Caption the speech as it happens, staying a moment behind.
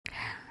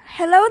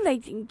Hello,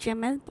 ladies and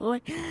gentlemen,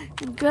 boy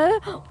and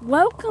girl.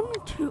 Welcome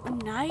to a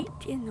night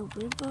in the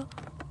river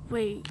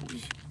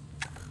waves.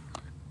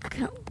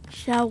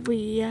 Shall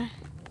we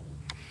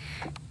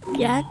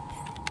get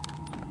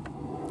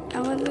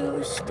our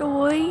little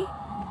story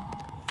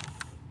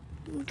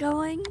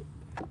going?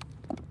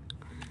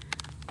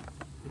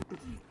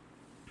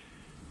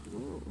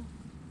 Ooh.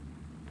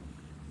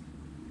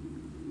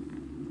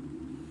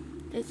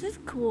 This is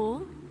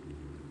cool.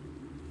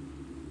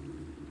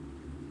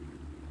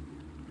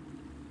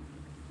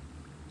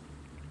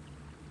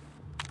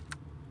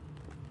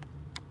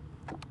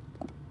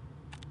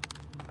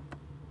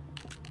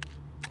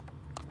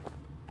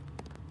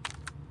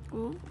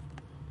 Ooh.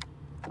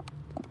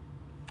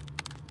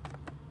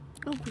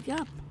 Open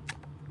up.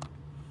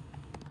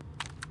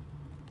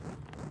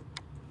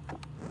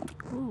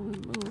 Ooh, we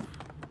move.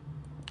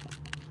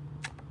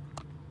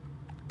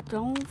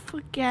 Don't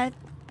forget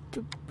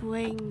to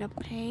bring the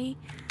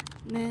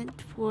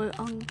payment for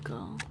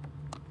Uncle.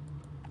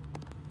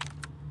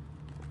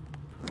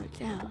 Put it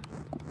down.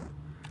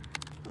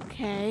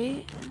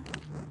 Okay.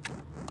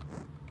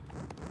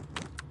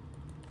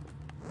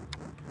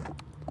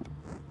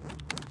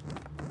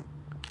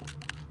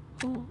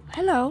 Oh,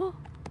 hello.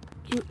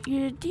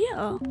 You're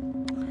dear.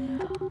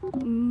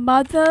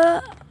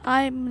 Mother,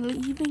 I'm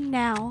leaving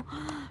now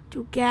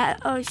to get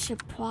a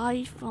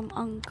surprise from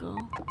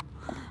Uncle.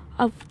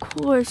 Of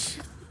course,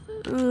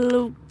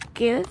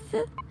 Lucas.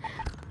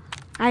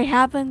 I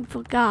haven't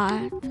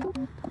forgot.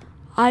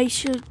 I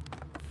should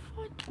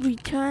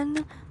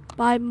return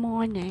by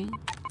morning.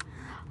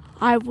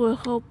 I will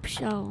hope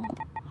so.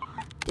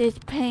 This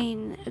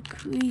pain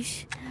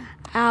increases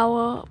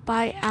hour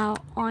by hour.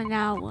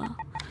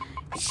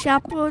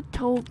 Shepard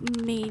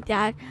told me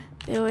that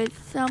there is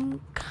some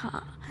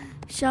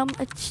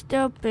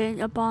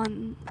disturbance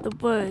upon the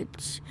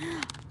birds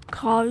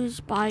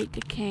caused by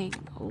the king.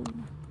 Oh.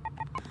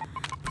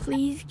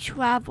 Please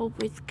travel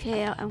with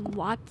care and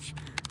watch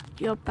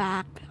your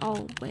back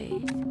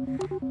always.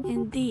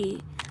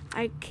 Indeed,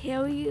 I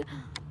carry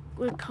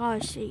with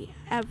caution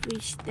every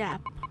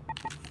step.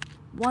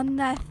 One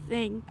last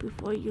thing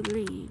before you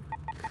leave.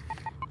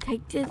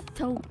 Take this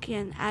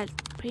token as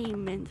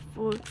payment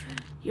for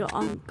your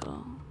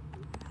uncle.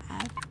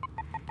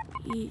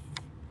 He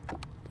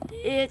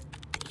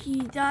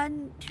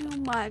done too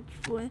much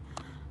for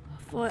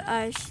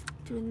us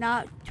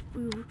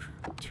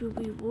to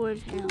reward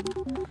him.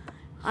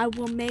 I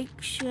will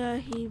make sure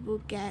he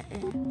will get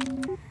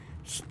it.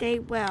 Stay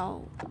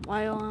well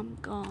while I'm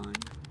gone.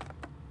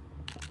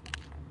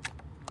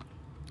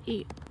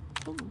 Eat.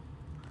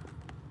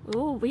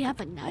 Oh, we have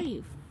a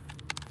knife.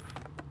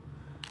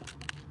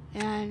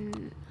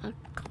 And a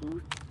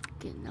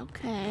token,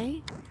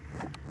 okay.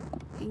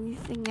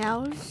 Anything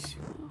else?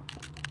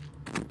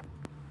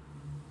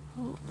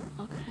 Oh,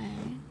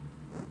 okay.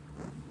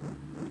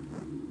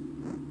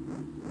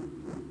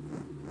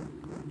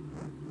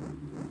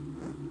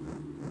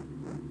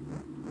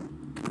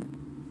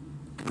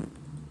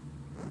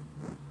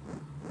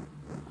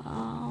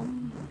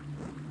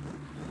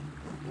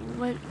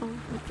 Went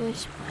over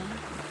this way.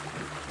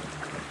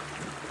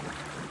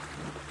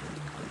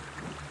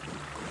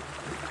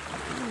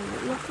 Oh,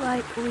 it looks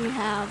like we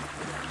have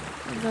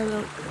a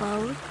little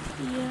boat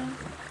here.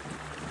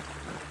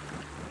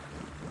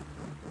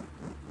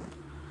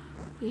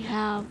 We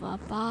have a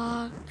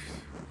box.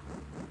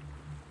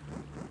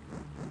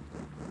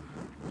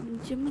 I'm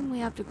assuming we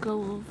have to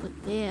go over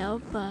there,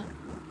 but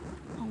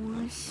I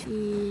want to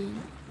see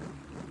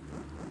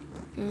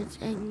if there's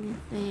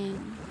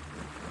anything.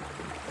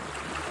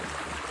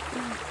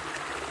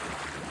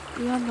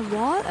 You're on the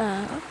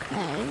water,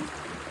 okay.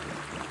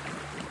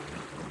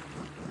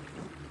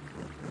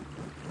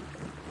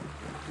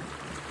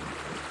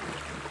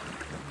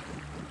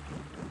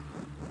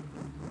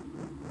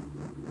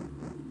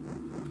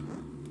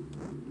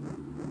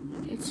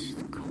 It's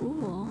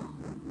cool.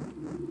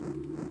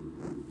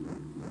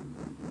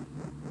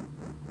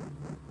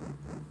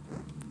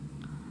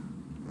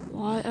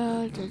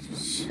 Water, there's a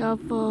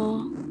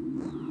shovel.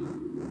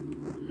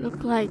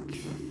 Look like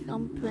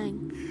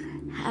something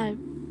had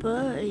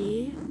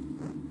buried.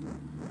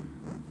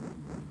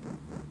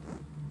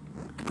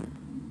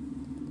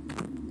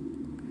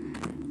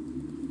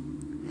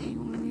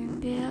 Anyone in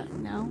there?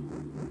 No.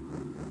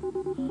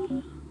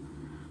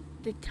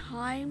 The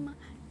time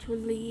to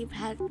leave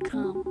had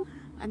come.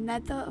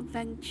 Another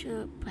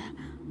adventure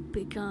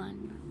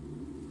begun.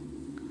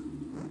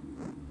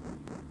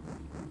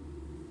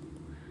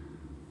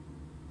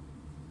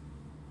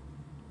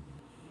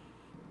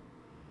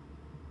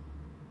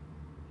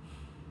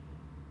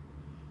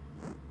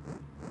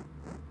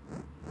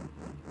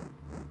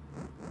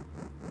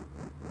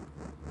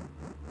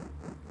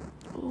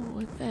 Oh,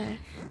 what's this?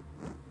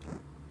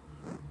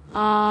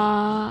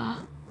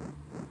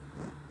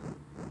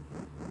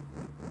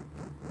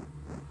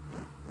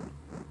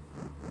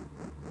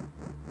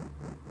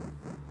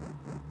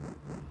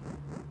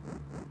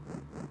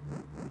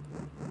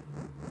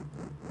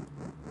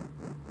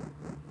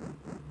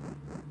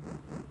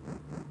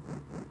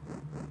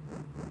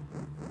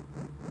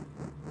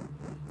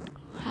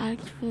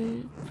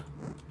 Blackfoot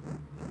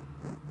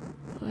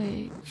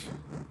Bridge.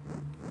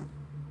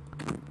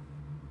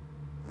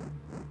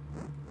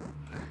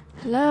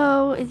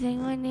 Hello, is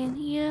anyone in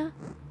here?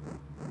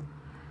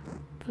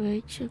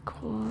 Bridge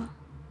core.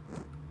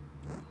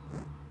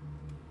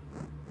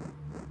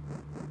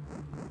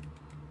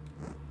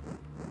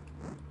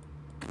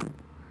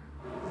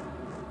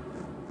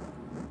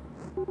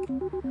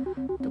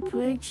 The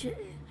bridge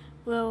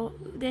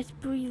this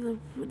bridge will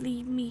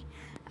lead me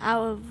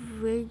out of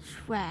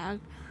Riverager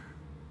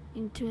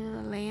into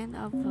the land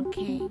of the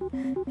king.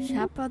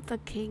 Shepherd the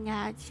king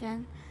had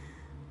sent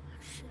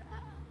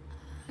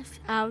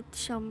out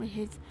some of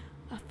his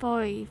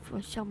authority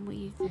for some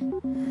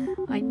reason.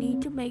 I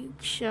need to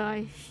make sure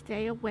I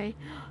stay away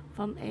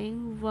from any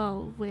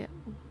road where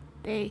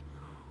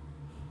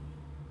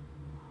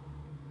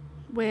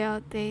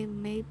they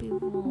may be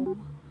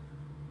warm.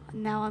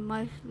 Now I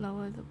must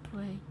lower the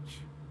bridge.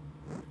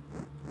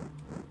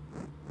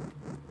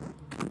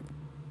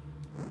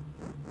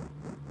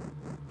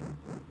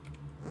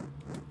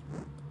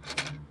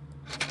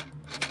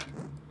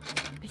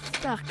 It's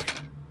stuck.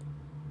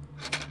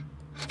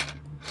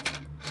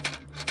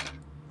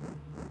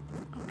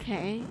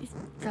 Okay, it's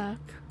stuck.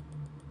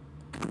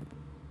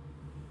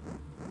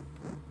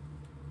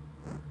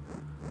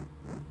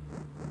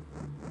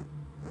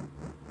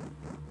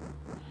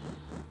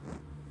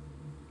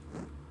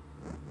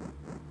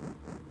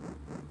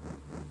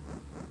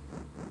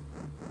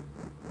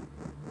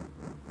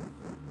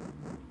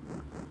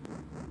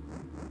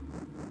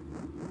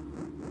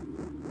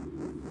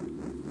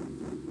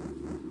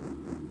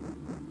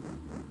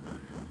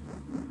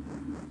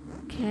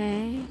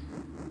 Okay.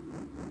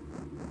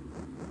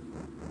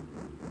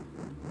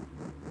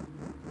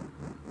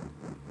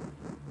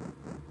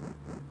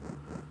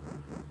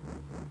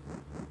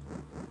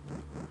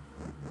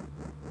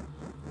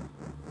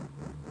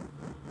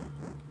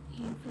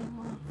 Anything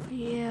off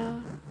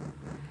here?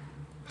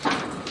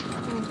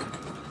 Oh.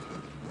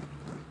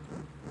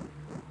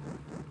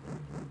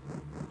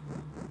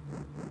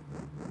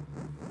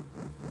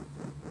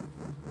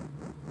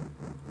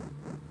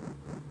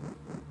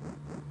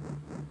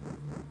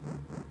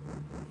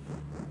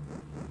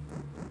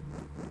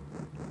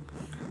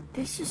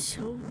 This is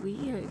so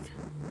weird.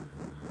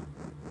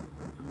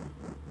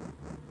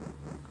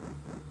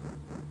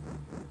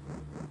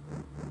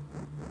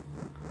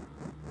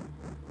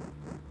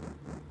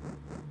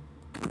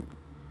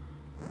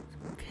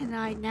 Can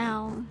I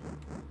now?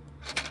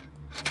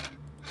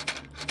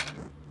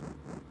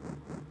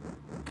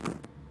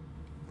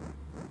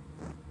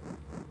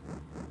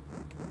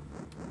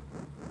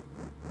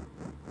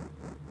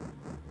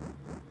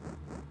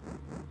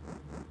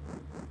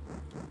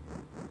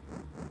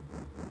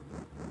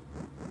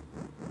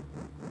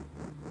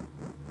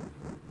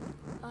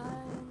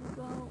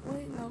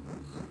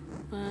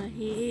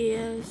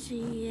 Here,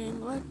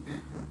 seeing what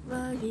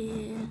but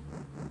here.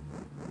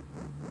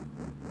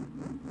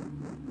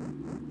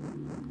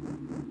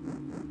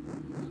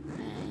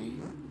 Okay.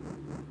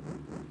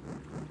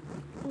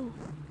 Oh.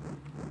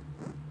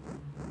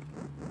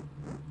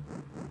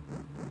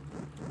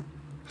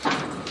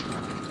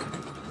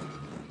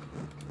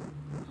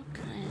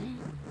 Okay.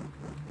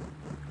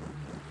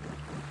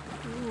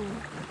 Ooh.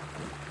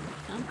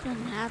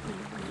 Something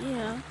happened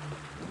here.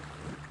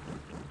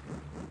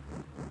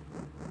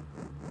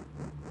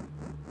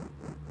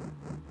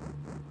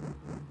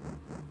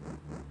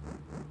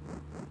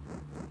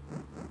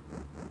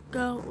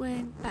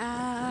 Going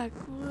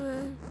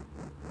backward.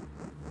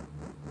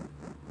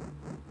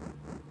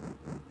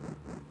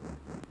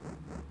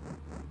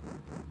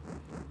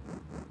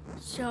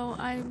 So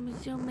I'm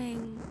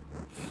assuming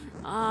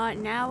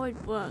now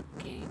it's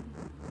working.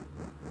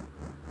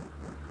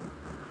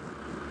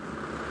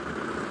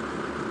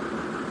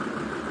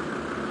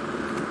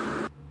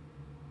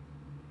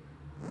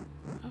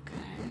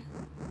 Okay.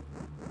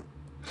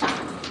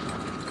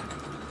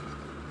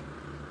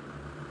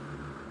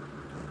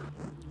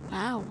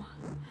 Wow.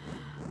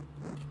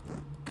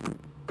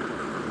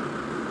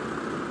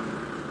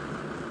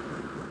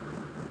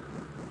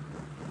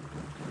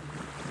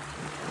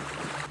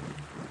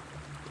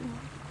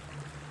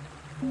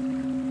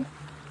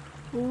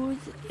 Who's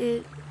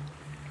it?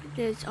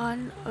 This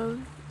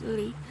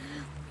unearthly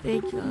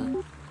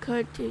figure?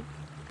 Could it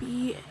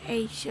be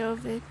a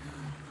servant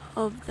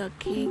of the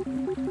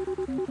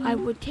king? I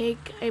would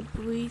take a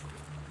brief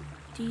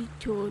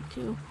detour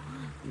to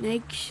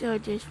make sure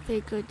this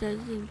figure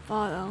doesn't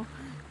follow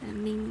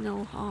and mean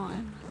no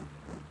harm.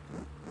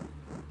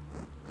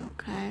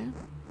 Okay.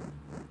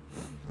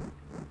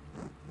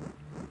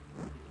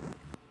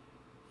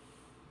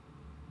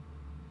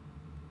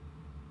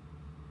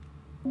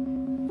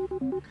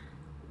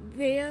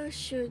 There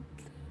should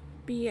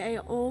be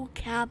an old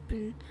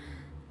cabin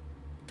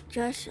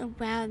just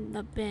around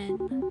the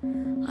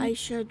bend. I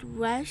should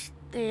rest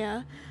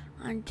there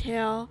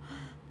until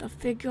the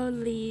figure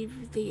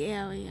leaves the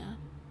area.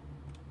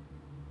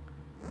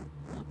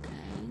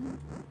 Okay.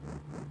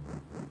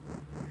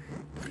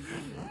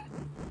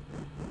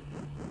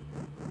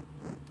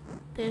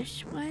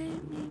 This way,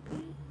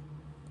 maybe?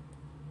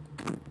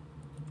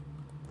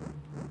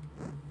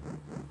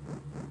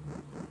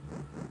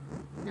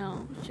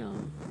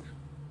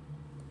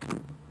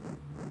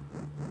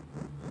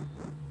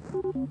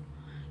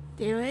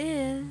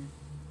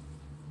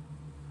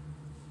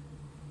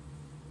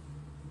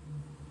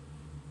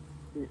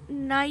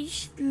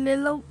 nice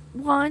little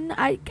one,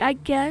 I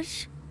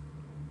guess.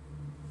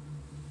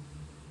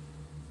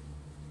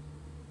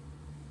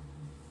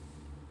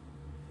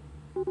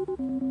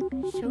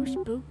 So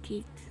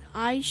spooky.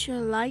 I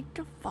should light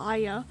the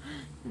fire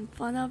in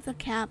front of the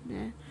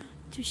cabinet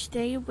to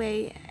stay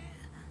away,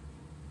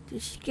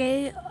 to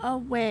scare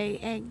away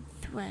any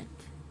threat.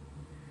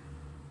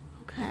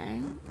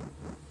 Okay.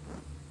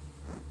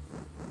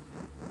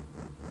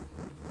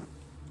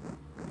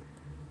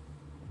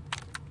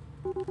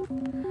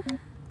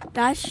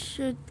 That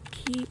should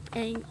keep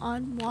an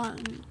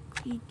unwanted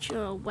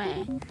creature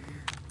away.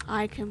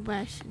 I can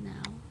rest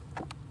now.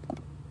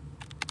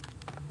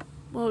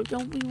 Well,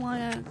 don't we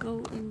want to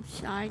go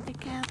inside the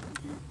cabinet?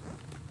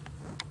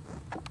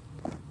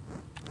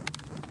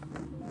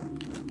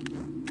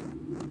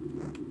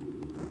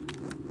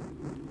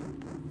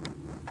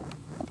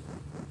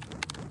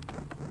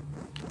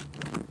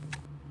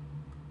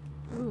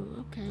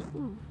 Ooh, okay.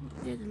 Ooh,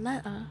 there's a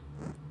letter.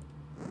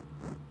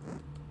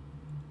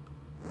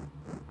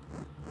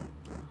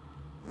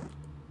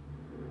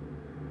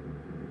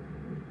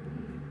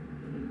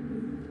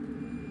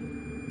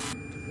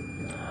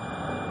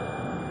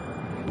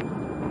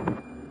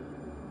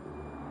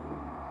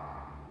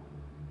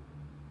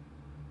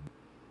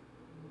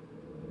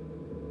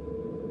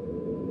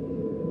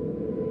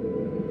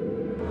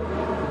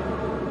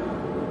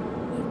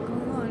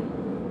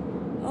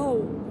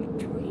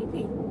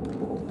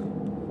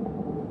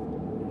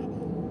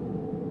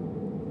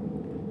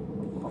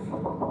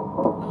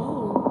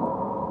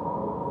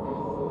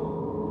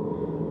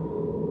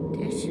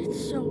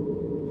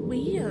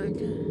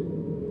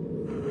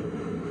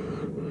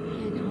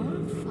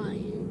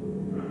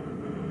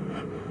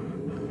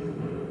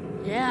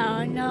 Yeah,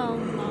 I know,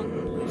 long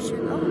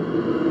pollution. Oh,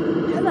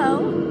 hello.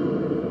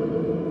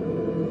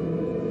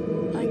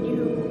 Are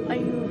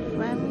you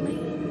friendly?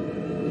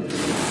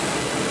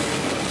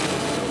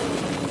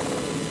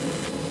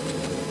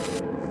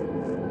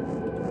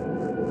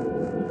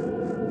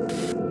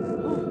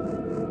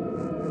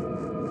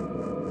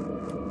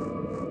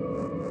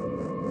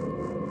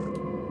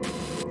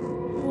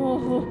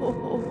 Oh.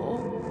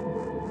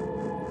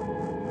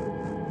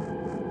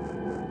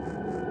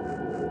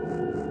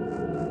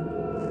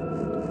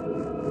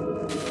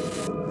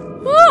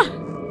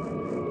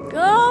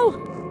 Go!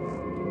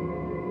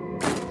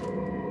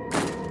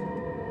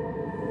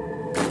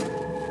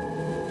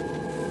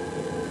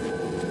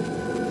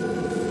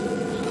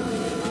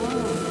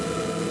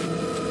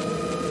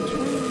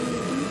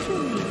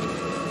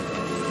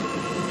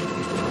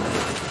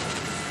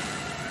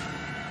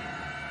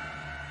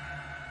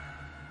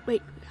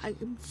 Wait,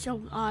 I'm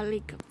so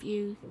oddly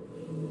confused.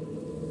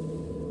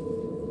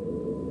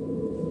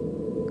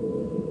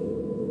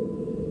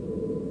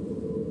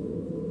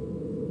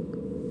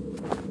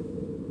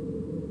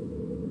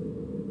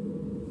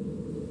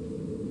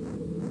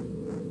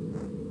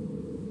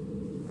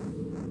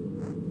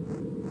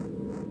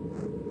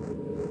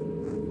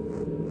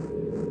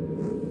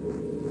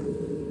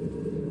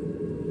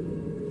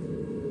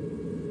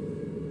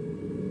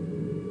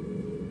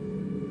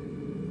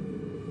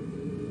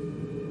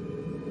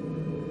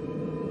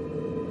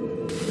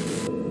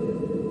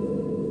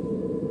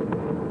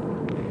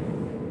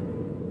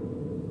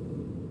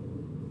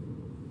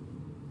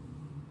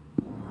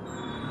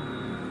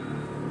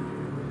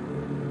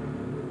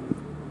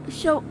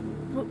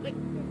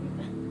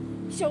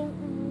 So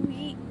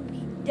we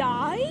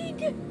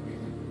died?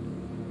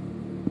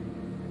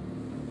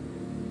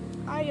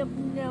 I have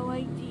no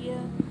idea.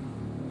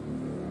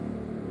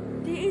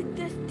 Did it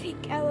just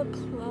take our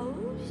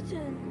clothes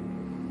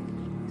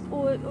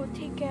or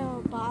take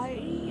our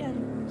body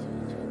and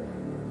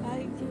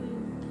try to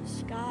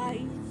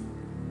disguise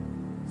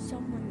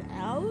someone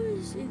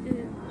else?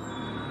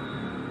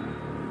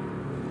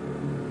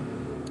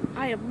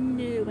 I have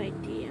no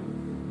idea.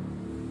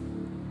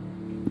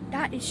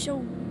 That is so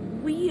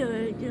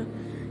weird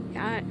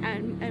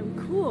and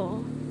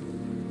cool.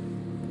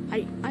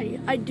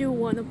 I do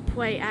want to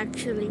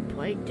actually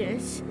play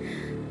this.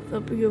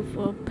 The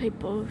beautiful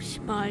people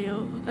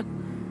smile.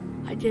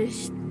 I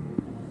just,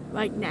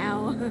 right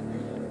now,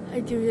 I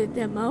do the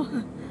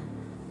demo.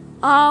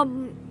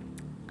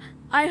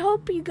 I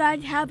hope you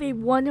guys have a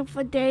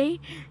wonderful day,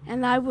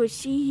 and I will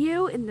see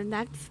you in the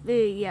next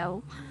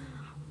video.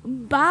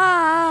 Bye!